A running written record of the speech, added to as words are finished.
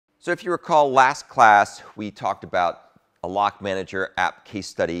So if you recall, last class we talked about a LockManager app case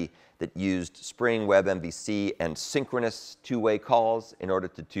study that used Spring Web MVC and synchronous two-way calls in order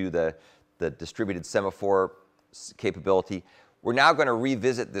to do the distributed semaphore capability. We're now going to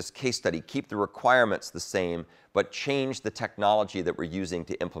revisit this case study, keep the requirements the same, but change the technology that we're using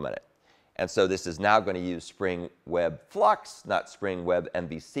to implement it. And so this is now going to use Spring WebFlux, not Spring Web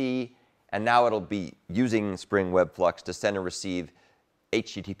MVC. And now it'll be using Spring WebFlux to send and receive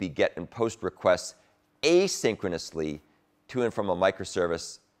HTTP GET and POST requests asynchronously to and from a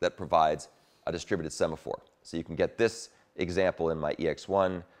microservice that provides a distributed semaphore. So you can get this example in my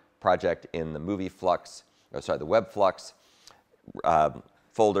EX1 project in the the WebFlux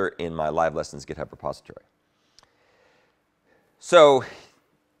folder in my Live Lessons GitHub repository. So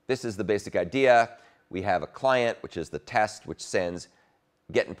this is the basic idea. We have a client, which is the test, which sends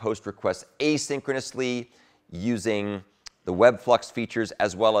GET and POST requests asynchronously using the WebFlux features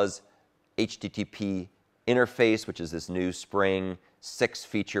as well as HTTP interface, which is this new Spring 6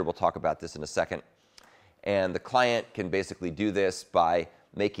 feature. We'll talk about this in a second. And the client can basically do this by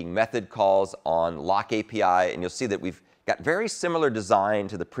making method calls on Lock API. And you'll see that we've got very similar design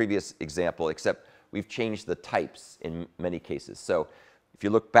to the previous example, except we've changed the types in many cases. So if you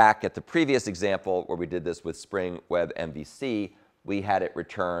look back at the previous example where we did this with Spring Web MVC, we had it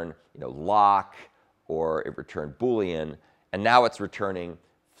return lock, or it returned Boolean. And now it's returning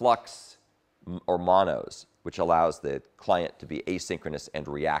flux or monos, which allows the client to be asynchronous and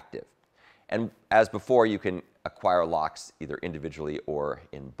reactive. And as before, you can acquire locks either individually or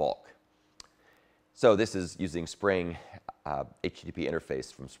in bulk. So this is using Spring HTTP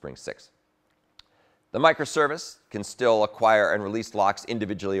interface from Spring 6. The microservice can still acquire and release locks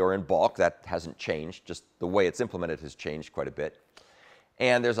individually or in bulk. That hasn't changed. Just the way it's implemented has changed quite a bit.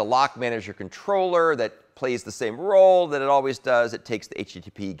 And there's a LockManager controller that plays the same role that it always does. It takes the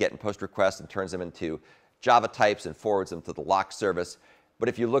HTTP GET and POST requests and turns them into Java types and forwards them to the lock service. But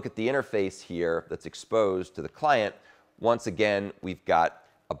if you look at the interface here that's exposed to the client, once again, we've got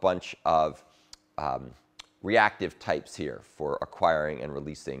a bunch of reactive types here for acquiring and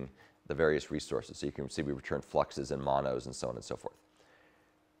releasing the various resources. So you can see we return fluxes and monos and so on and so forth.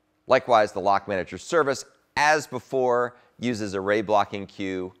 Likewise, the LockManager service, as before, uses array blocking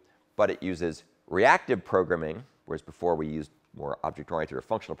queue, but it uses reactive programming, whereas before we used more object-oriented or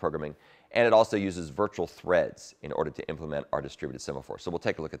functional programming, and it also uses virtual threads in order to implement our distributed semaphore. So we'll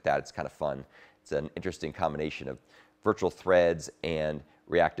take a look at that. It's kind of fun. It's an interesting combination of virtual threads and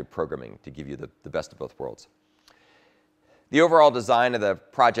reactive programming to give you the best of both worlds. The overall design of the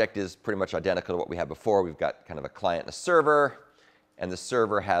project is pretty much identical to what we had before. We've got kind of a client and a server. And the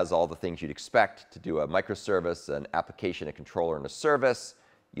server has all the things you'd expect to do a microservice, an application, a controller, and a service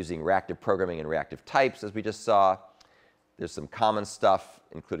using reactive programming and reactive types, as we just saw. There's some common stuff,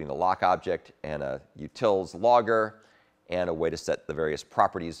 including the lock object and a utils logger, and a way to set the various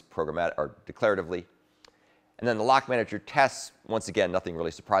properties programmatic or declaratively. And then the LockManager tests, once again, nothing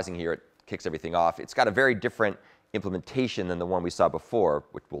really surprising here. It kicks everything off. It's got a very different implementation than the one we saw before,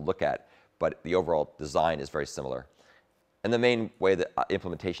 which we'll look at, but the overall design is very similar. And the main way that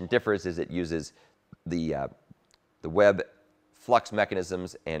implementation differs is it uses the web flux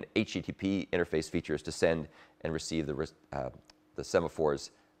mechanisms and HTTP interface features to send and receive the semaphores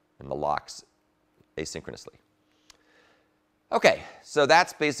and the locks asynchronously. OK, so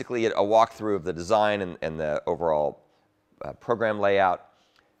that's basically a walkthrough of the design and the overall program layout.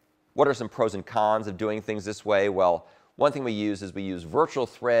 What are some pros and cons of doing things this way? Well, one thing we use is we use virtual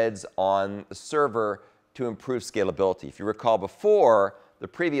threads on the server to improve scalability. If you recall before, the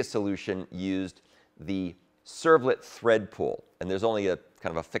previous solution used the servlet thread pool. And there's only a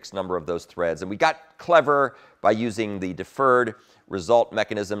kind of a fixed number of those threads. And we got clever by using the deferred result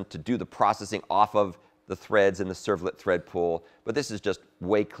mechanism to do the processing off of the threads in the servlet thread pool. But this is just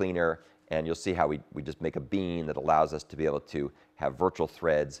way cleaner. And you'll see how we just make a bean that allows us to be able to have virtual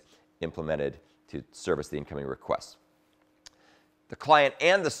threads implemented to service the incoming requests. The client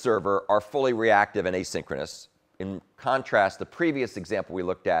and the server are fully reactive and asynchronous. In contrast, the previous example we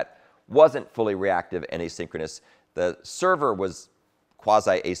looked at wasn't fully reactive and asynchronous. The server was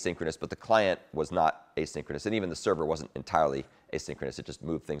quasi-asynchronous, but the client was not asynchronous. And even the server wasn't entirely asynchronous. It just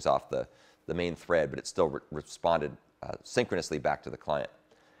moved things off the main thread, but it still responded synchronously back to the client.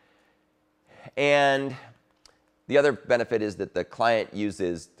 And the other benefit is that the client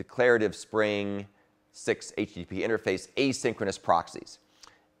uses declarative Spring 6 HTTP interface asynchronous proxies.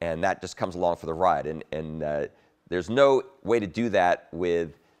 And that just comes along for the ride. And there's no way to do that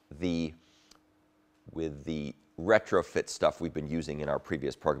with the retrofit stuff we've been using in our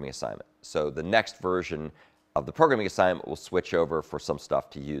previous programming assignment. So the next version of the programming assignment, we'll switch over for some stuff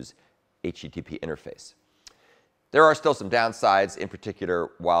to use HTTP interface. There are still some downsides. In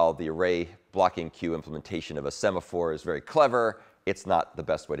particular, while the array blocking queue implementation of a semaphore is very clever, it's not the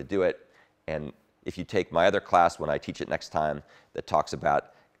best way to do it. And if you take my other class when I teach it next time that talks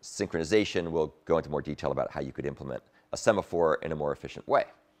about synchronization, we'll go into more detail about how you could implement a semaphore in a more efficient way.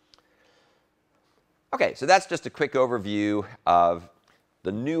 OK, so that's just a quick overview of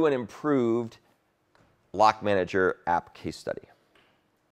the new and improved LockManager app case study.